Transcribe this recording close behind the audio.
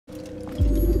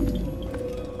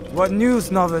What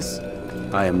news, novice?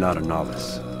 I am not a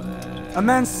novice. A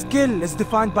man's skill is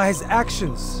defined by his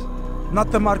actions, not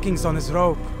the markings on his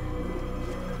robe.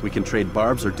 We can trade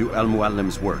barbs or do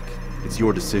Al-Muallim's work. It's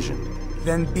your decision.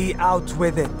 Then be out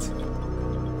with it.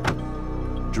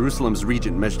 Jerusalem's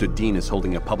regent Majd-Addin is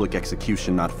holding a public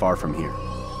execution not far from here.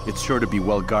 It's sure to be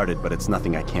well guarded, but it's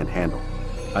nothing I can't handle.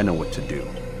 I know what to do.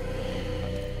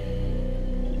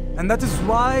 And that is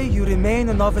why you remain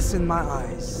a novice in my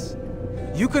eyes.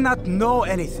 You cannot know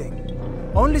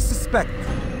anything, only suspect.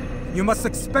 You must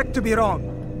expect to be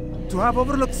wrong, to have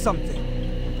overlooked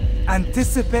something.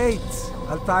 Anticipate,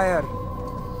 Altaïr.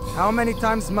 How many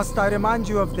times must I remind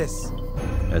you of this?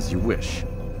 As you wish.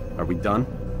 Are we done?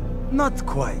 Not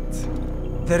quite.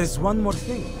 There is one more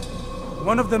thing.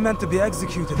 One of the men to be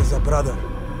executed is a brother.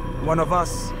 One of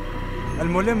us.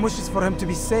 Al-Muallim wishes for him to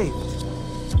be saved.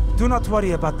 Do not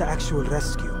worry about the actual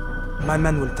rescue. My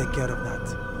men will take care of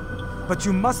that. But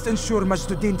you must ensure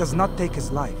Majd-Addin does not take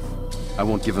his life. I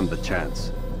won't give him the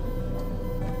chance.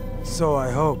 So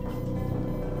I hope.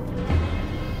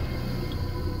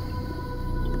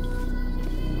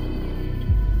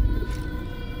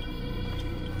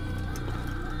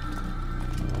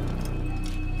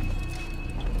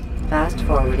 Fast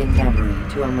forward in memory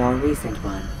to a more recent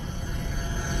one.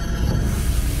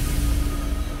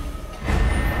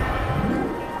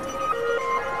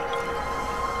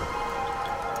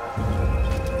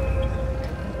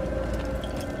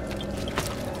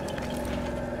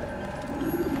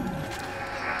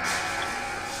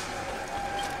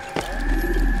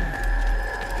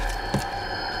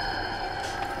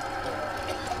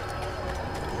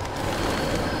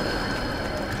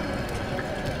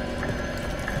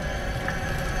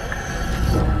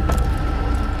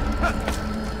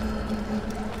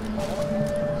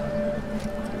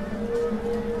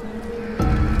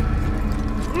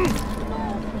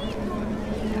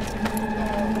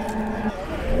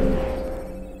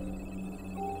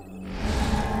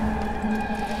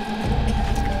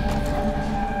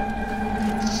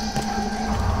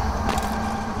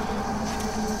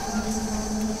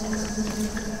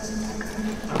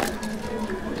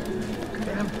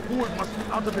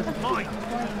 Out of his mind.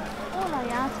 All I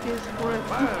ask is for a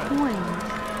few coins.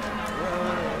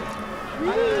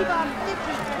 Leave our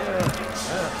city.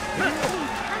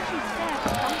 Can't you spare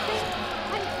something?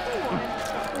 I'm poor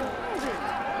and where is it?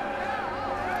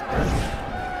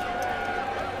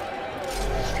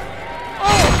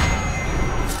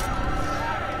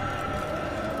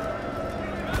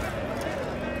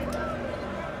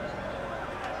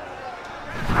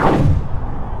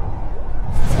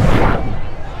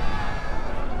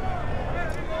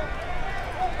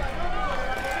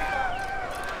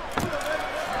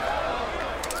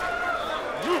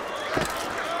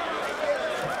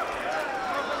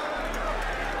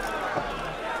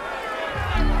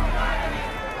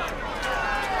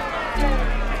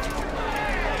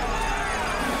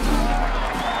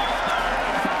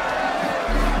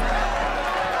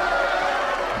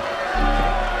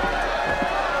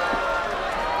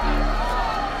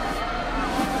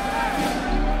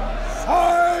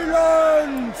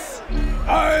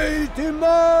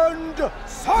 Demand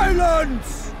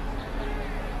silence!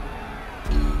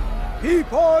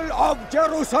 People of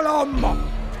Jerusalem,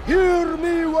 hear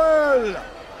me well.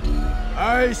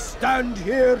 I stand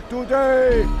here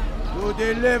today to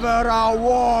deliver a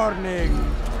warning.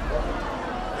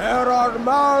 There are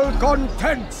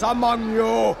malcontents among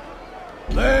you.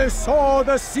 They sow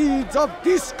the seeds of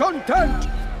discontent,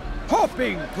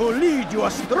 hoping to lead you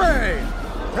astray.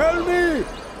 Tell me,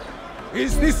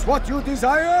 is this what you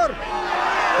desire?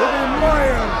 To be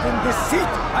mired in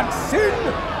deceit and sin?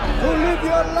 To live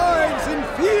your lives in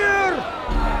fear?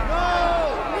 No,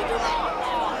 we do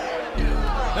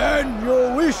not. Then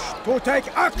you wish to take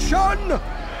action?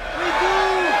 We do.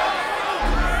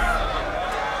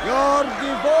 Your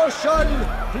devotion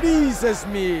pleases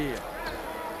me.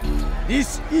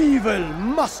 This evil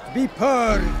must be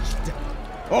purged.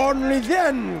 Only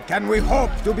then can we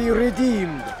hope to be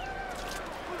redeemed.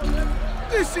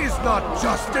 This is not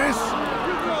justice!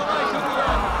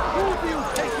 Who do you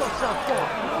take yourself for?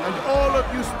 And all of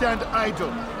you stand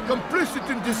idle, complicit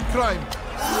in this crime.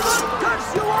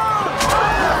 Curse you all!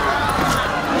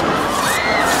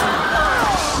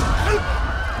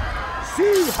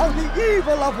 See how the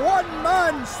evil of one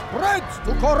man spreads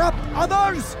to corrupt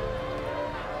others?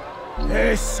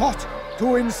 They sought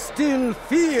to instill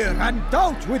fear and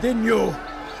doubt within you,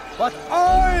 but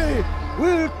I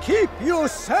will keep you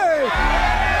safe.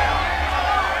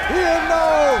 Here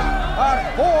now are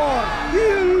four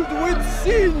filled with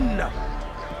sin.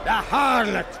 The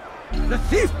harlot, the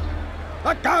thief,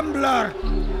 a gambler,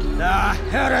 the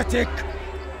heretic.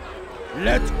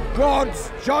 Let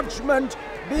God's judgment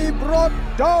be brought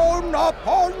down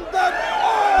upon them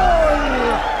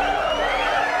all!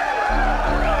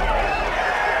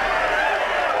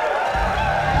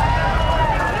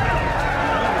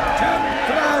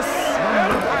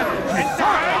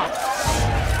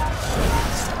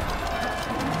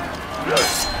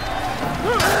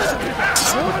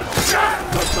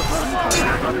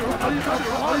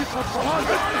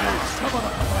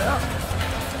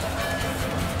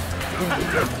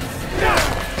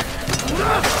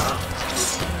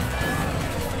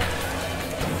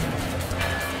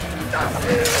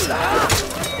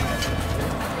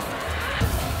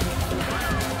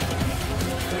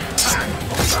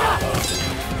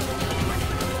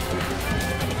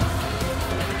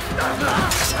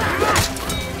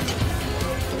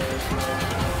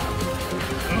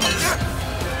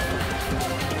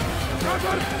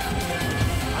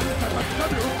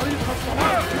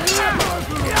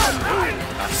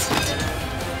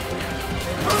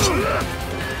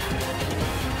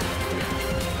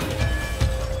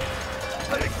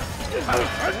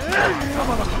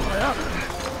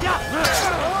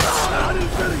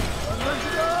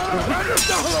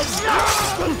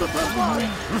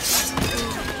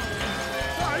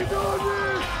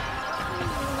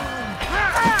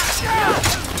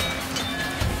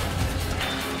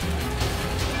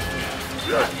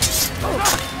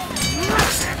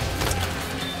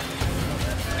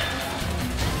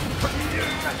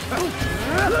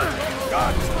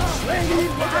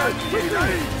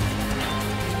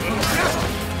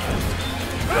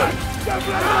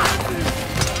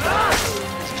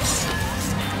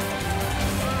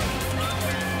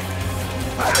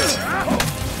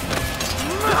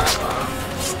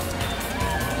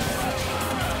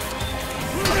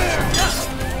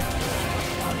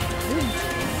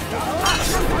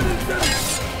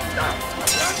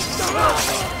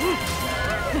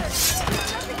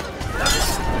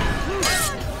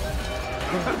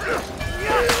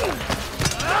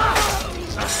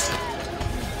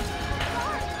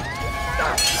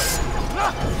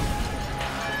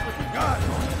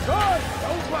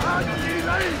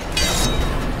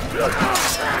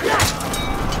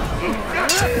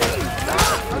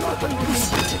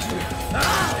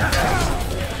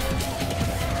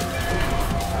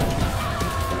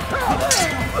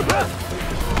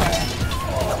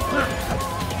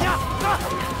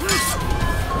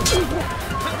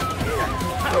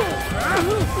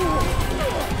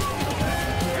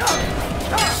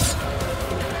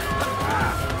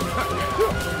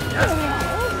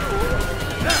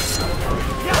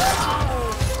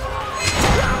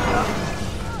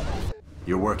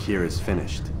 Your work here is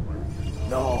finished.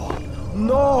 No!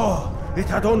 It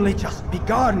had only just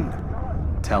begun!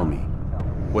 Tell me,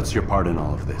 what's your part in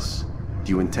all of this?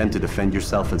 Do you intend to defend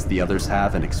yourself as the others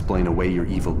have and explain away your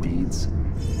evil deeds?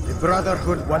 The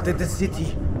Brotherhood wanted the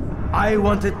city. I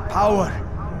wanted power.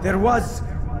 There was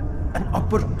an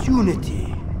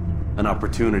opportunity. An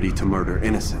opportunity to murder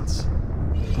innocents.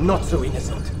 Not so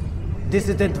innocent.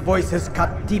 Dissident voices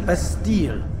cut deep as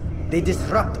steel. They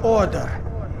disrupt order.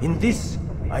 In this,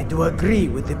 I do agree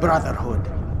with the Brotherhood.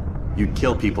 You'd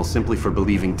kill people simply for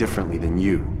believing differently than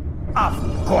you. Of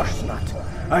course not.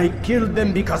 I killed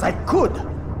them because I could.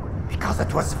 Because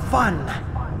it was fun.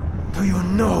 Do you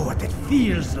know what it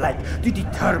feels like to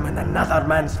determine another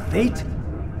man's fate?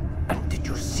 And did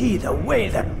you see the way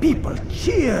the people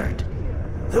cheered?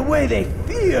 The way they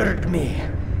feared me?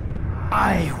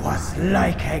 I was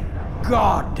like a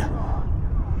god.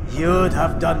 You'd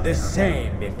have done the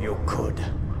same if you could.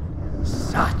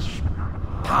 Such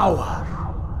power.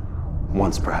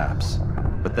 Once perhaps.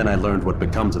 But then I learned what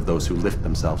becomes of those who lift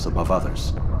themselves above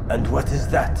others. And what is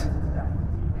that?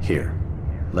 Here,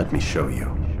 let me show you.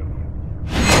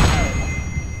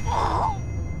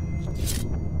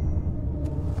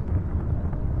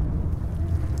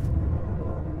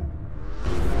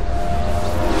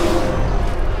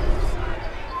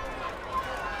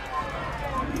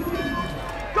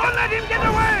 Don't let him get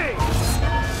away!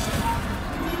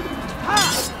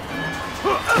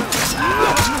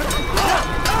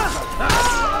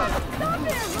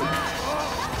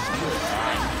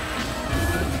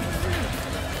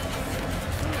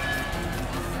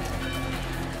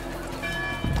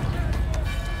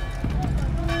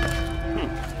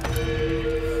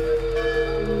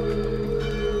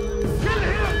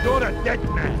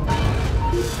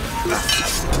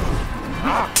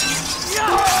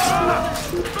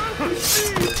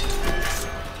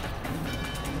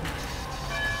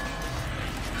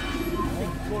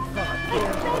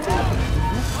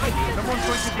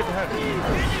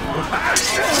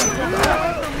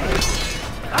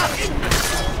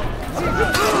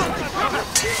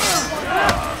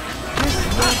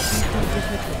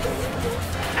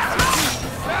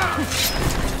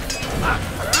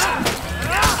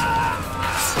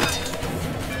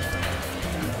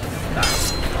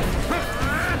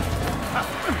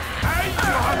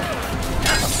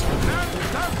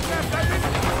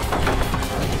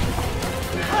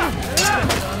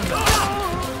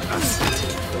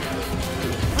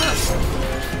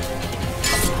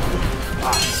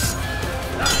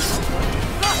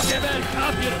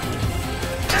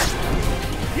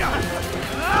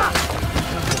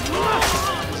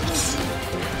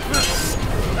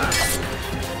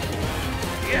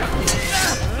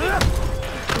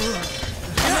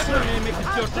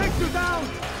 Commander takes you down!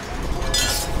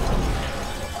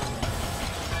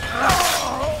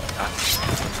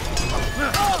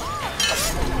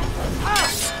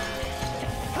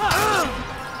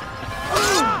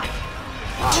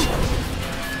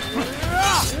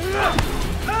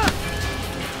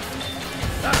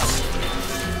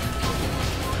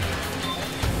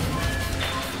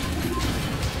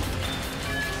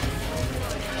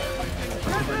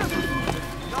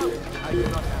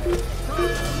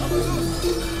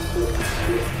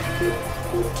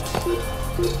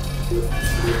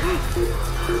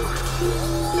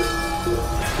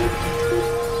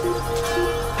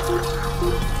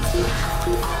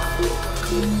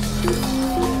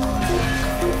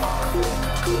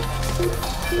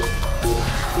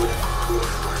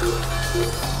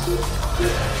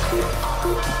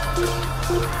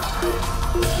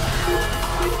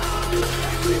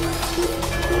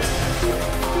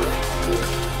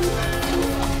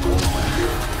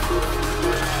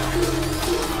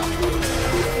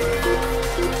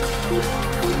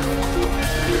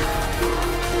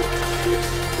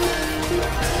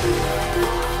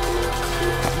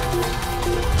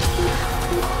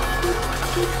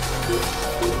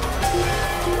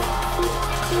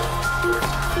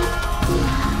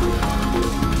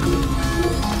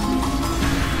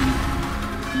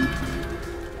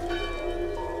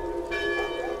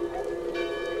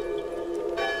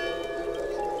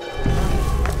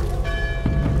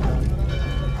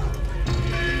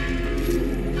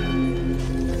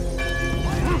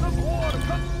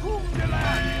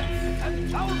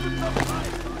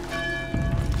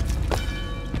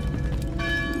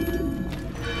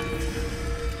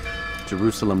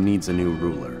 Jerusalem needs a new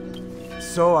ruler.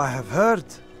 So I have heard.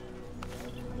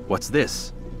 What's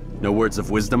this? No words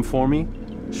of wisdom for me?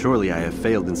 Surely I have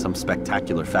failed in some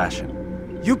spectacular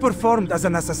fashion. You performed as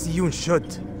an assassin should.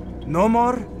 No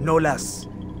more, no less.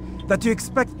 That you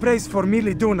expect praise for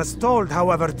merely doing as told,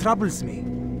 however, troubles me.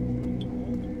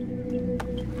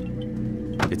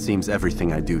 It seems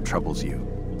everything I do troubles you.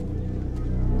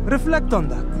 Reflect on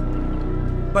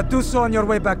that. But do so on your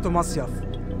way back to Masyaf.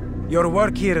 Your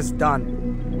work here is done.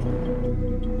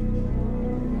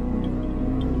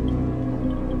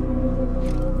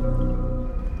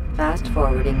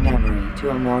 Fast-forwarding memory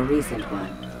to a more recent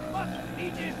one. Must be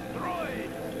destroyed!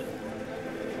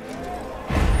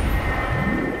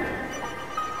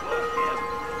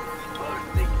 First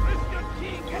the Christian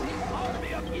king and his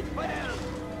army of infidels!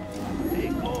 They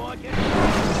go against...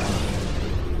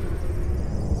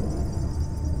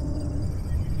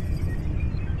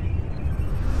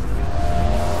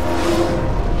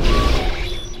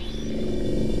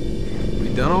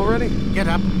 Done already? Get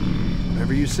up.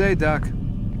 Whatever you say, Doc.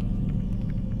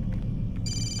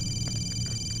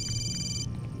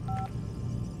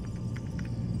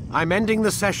 I'm ending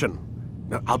the session.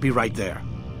 No, I'll be right there.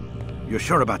 You're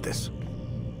sure about this?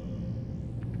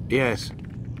 Yes.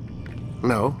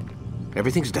 No.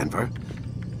 Everything's Denver.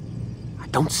 I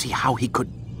don't see how he could...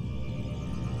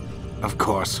 Of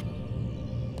course.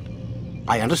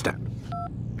 I understand.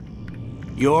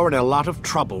 You're in a lot of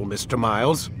trouble, Mr.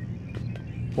 Miles.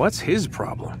 What's his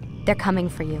problem? They're coming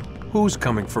for you. Who's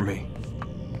coming for me?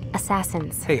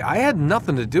 Assassins. Hey, I had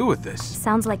nothing to do with this.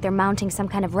 Sounds like they're mounting some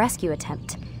kind of rescue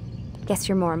attempt. Guess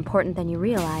you're more important than you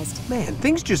realized. Man,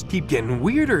 things just keep getting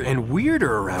weirder and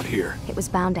weirder around here. It was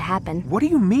bound to happen. What do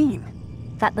you mean?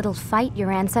 That little fight your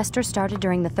ancestors started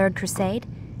during the Third Crusade,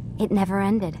 it never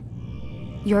ended.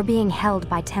 You're being held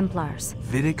by Templars.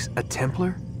 Vidic's a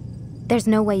Templar? There's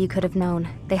no way you could have known.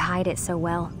 They hide it so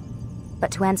well. But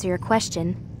to answer your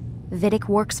question, Vidic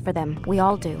works for them. We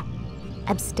all do.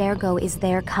 Abstergo is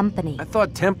their company. I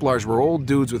thought Templars were old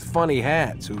dudes with funny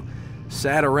hats who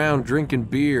sat around drinking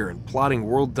beer and plotting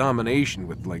world domination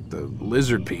with, like, the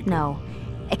lizard people. No,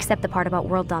 except the part about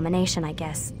world domination, I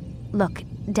guess. Look,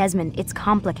 Desmond, it's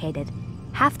complicated.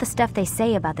 Half the stuff they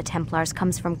say about the Templars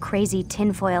comes from crazy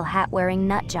tinfoil hat-wearing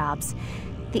nut jobs.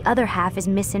 The other half is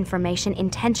misinformation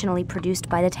intentionally produced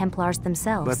by the Templars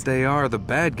themselves. But they are the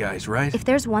bad guys, right? If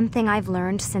there's one thing I've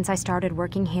learned since I started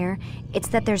working here, it's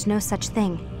that there's no such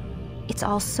thing. It's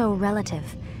all so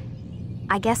relative.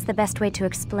 I guess the best way to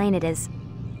explain it is,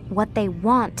 what they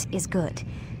want is good.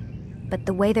 But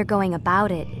the way they're going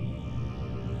about it,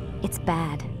 it's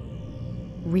bad.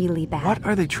 Really bad. What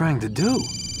are they trying to do?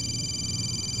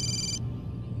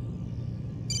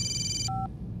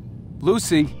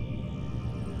 Lucy?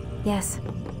 Yes.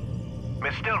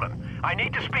 Miss Stillman, I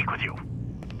need to speak with you.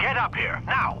 Get up here,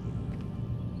 now!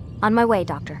 On my way,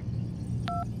 Doctor.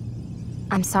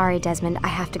 I'm sorry, Desmond, I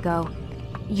have to go.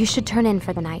 You should turn in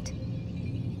for the night.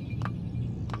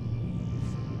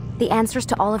 The answers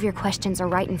to all of your questions are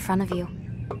right in front of you.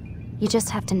 You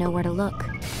just have to know where to look.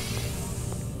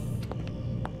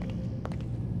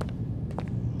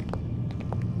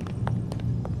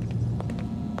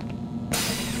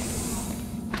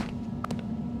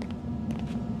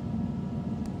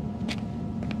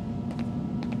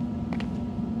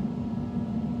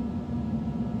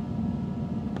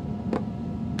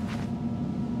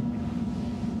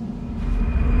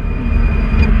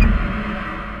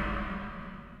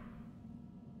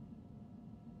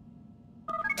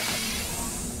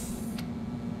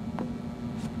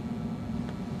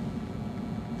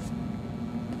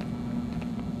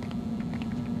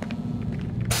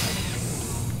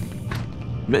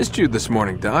 Missed you this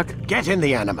morning, Doc. Get in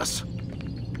the Animus.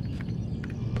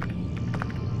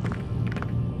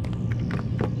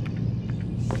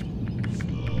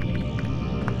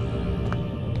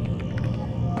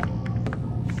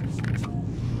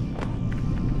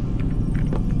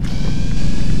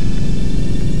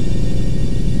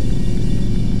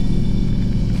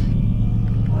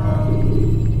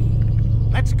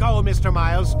 Let's go, Mr.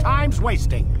 Miles. Time's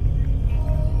wasting.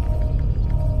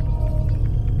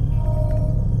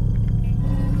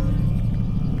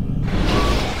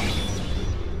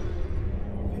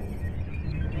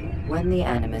 When the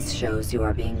Animus shows you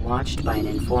are being watched by an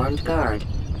informed guard,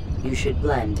 you should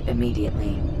blend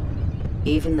immediately.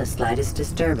 Even the slightest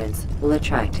disturbance will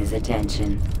attract his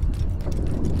attention.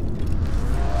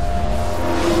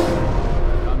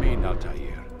 Come in,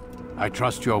 Altaïr. I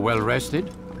trust you are well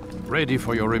rested? Ready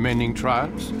for your remaining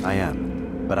trials? I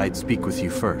am, but I'd speak with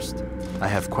you first. I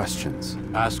have questions.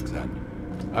 Ask then.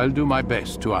 I'll do my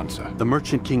best to answer. The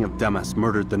merchant king of Damas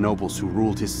murdered the nobles who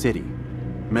ruled his city.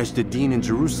 Majd-Addin in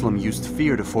Jerusalem used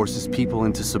fear to force his people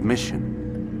into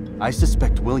submission. I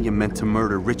suspect William meant to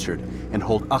murder Richard and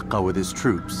hold Akka with his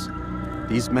troops.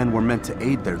 These men were meant to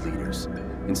aid their leaders.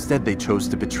 Instead, they chose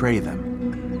to betray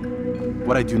them.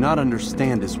 What I do not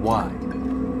understand is why.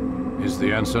 Is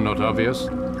the answer not obvious?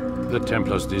 The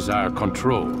Templars desire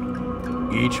control.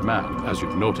 Each man, as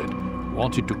you've noted,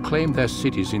 wanted to claim their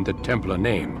cities in the Templar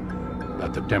name,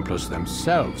 that the Templars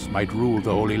themselves might rule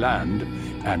the Holy Land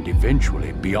and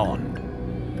eventually beyond.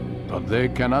 But they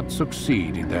cannot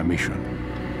succeed in their mission.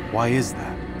 Why is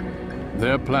that?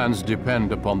 Their plans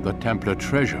depend upon the Templar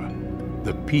treasure,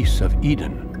 the Peace of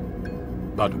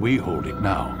Eden. But we hold it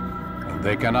now, and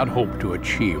they cannot hope to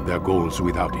achieve their goals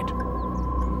without it.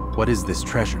 What is this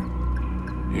treasure?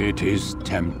 It is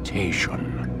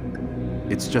temptation.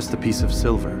 It's just a piece of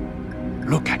silver.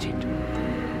 Look at it.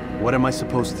 What am I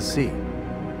supposed to see?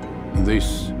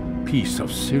 This piece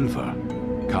of silver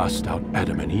cast out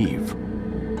Adam and Eve.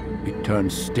 It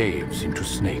turned staves into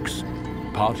snakes,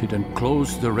 parted and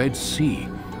closed the Red Sea.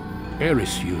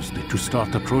 Ares used it to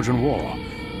start the Trojan War,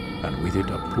 and with it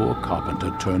a poor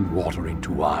carpenter turned water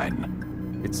into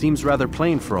wine. It seems rather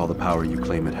plain for all the power you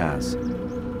claim it has.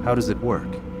 How does it work?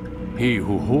 He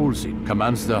who holds it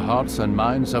commands the hearts and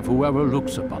minds of whoever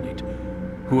looks upon it,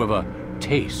 whoever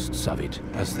tastes of it,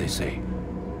 as they say.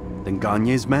 Then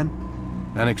Gagne's men?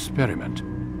 An experiment.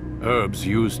 Herbs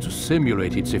used to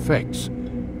simulate its effects,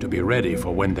 to be ready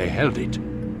for when they held it.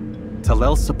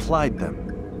 Talel supplied them.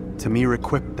 Tamir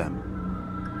equipped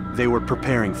them. They were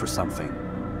preparing for something.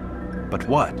 But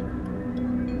what?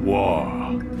 War.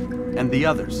 And the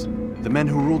others, the men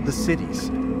who ruled the cities,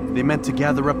 they meant to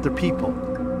gather up their people,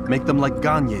 make them like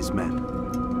Gagne's men.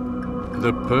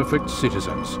 The perfect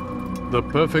citizens, the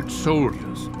perfect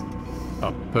soldiers,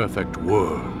 a perfect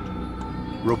world.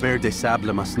 Robert des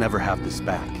Sables must never have this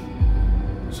back.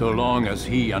 So long as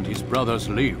he and his brothers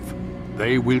live,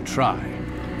 they will try.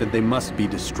 Then they must be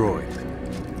destroyed.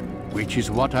 Which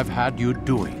is what I've had you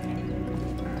doing.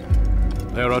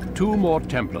 There are 2 more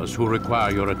Templars who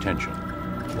require your attention.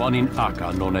 One in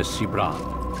Akka, known as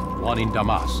Sibran. One in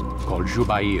Damas, called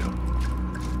Jubair.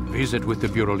 Visit with the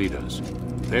Bureau leaders.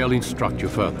 They'll instruct you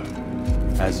further.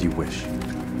 As you wish.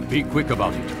 Be quick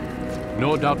about it.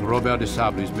 No doubt Robert des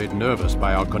Sables is made nervous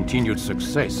by our continued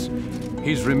success.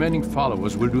 His remaining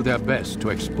followers will do their best to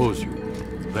expose you.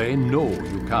 They know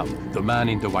you come, the man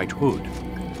in the white hood.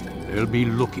 They'll be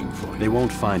looking for you. They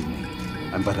won't find me.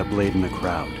 I'm but a blade in the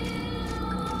crowd.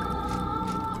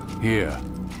 Here,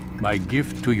 my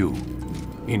gift to you,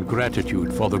 in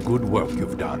gratitude for the good work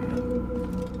you've done.